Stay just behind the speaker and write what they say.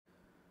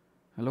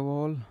Hello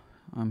all,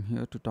 I'm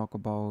here to talk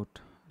about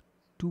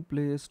two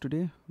players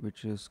today,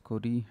 which is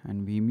Kodi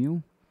and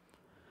Vimu.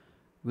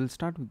 We'll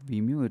start with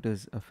Vimu. It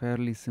is a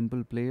fairly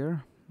simple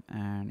player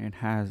and it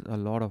has a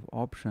lot of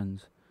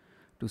options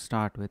to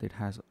start with. It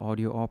has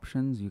audio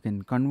options. You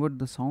can convert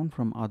the sound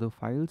from other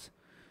files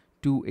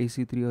to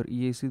AC3 or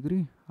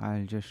EAC3.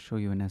 I'll just show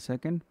you in a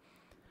second.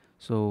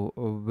 So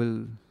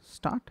we'll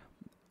start.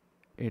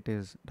 It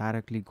is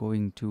directly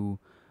going to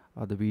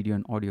the video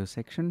and audio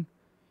section.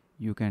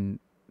 You can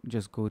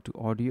just go to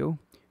audio,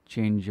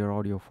 change your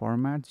audio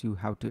formats. You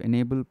have to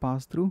enable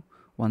pass-through.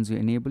 Once you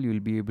enable, you'll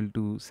be able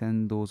to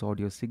send those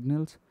audio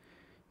signals.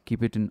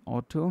 Keep it in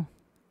auto,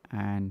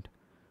 and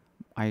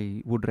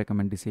I would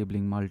recommend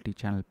disabling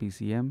multi-channel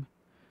PCM.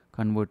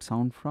 Convert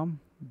sound from.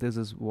 This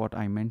is what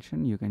I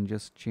mentioned. You can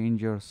just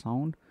change your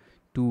sound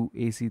to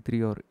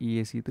AC3 or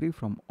EAC3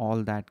 from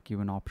all that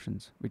given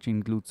options, which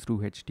includes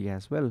TrueHD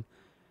as well.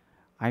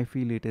 I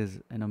feel it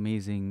is an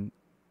amazing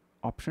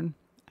option,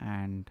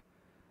 and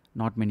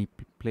not many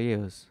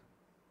players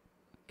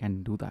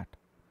can do that.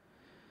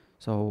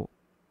 So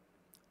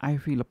I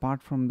feel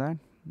apart from that,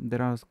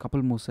 there are a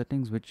couple more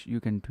settings which you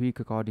can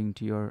tweak according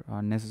to your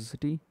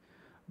necessity,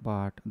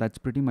 but that's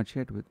pretty much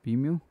it with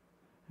Vimu,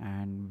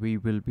 and we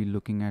will be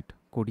looking at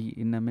Kodi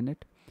in a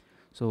minute.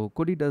 So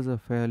Kodi does a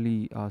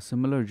fairly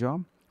similar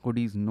job.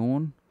 Kodi is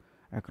known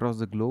across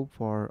the globe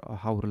for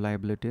how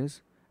reliable it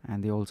is,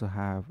 and they also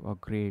have a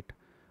great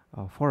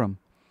forum.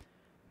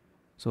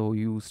 So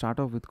you start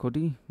off with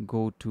Kodi,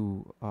 go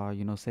to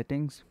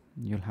settings.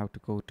 You'll have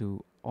to go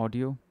to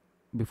audio.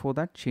 Before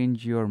that,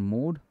 change your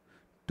mode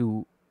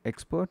to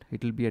expert.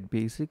 It'll be at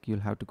basic.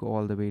 You'll have to go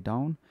all the way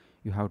down.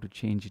 You have to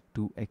change it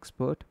to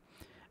expert,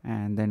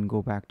 and then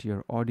go back to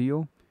your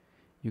audio.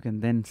 You can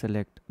then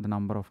select the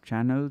number of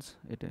channels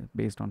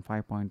based on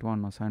 5.1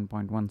 or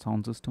 7.1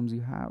 sound systems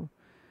you have,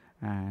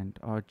 and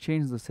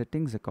change the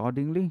settings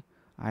accordingly.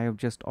 I have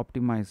just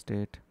optimized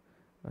it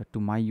to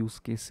my use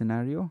case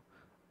scenario.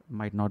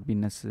 Might not be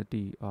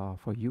necessity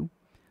for you,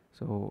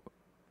 so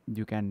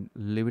you can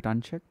leave it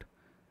unchecked.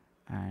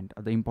 And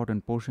the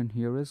important portion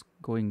here is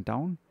going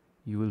down,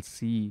 you will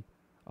see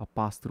a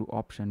pass-through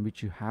option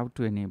which you have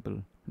to enable,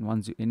 and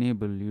once you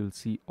enable, you'll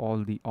see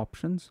all the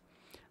options.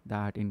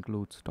 That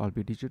includes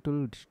Dolby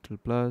Digital, Digital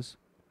Plus,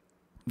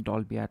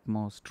 Dolby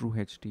Atmos,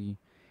 TrueHD,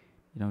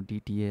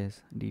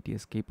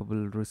 DTS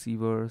capable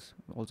receivers,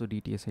 also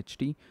DTS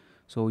HD.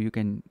 So you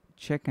can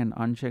check and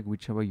uncheck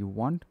whichever you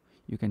want.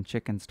 You can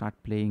check and start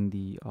playing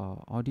the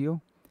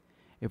audio.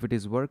 If it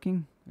is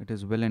working, it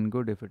is well and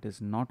good. If it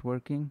is not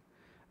working,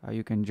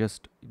 you can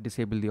just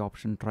disable the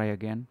option, try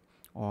again,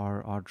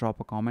 or drop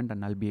a comment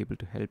and I'll be able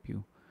to help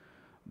you.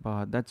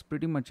 But that's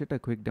pretty much it, a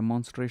quick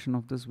demonstration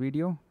of this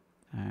video,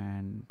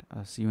 and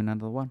see you in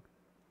another one.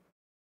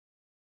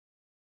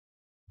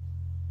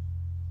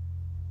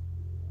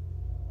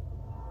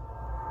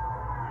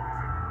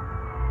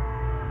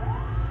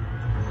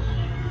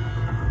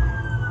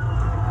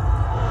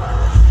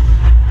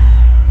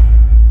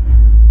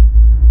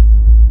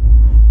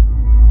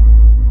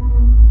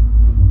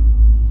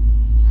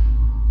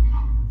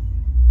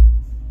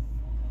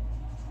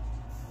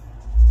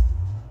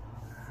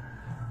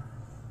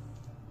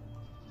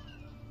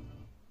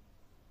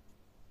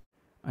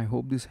 I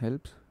hope this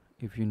helps.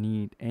 If you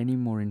need any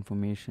more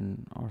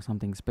information or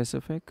something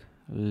specific,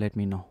 let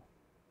me know.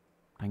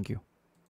 Thank you.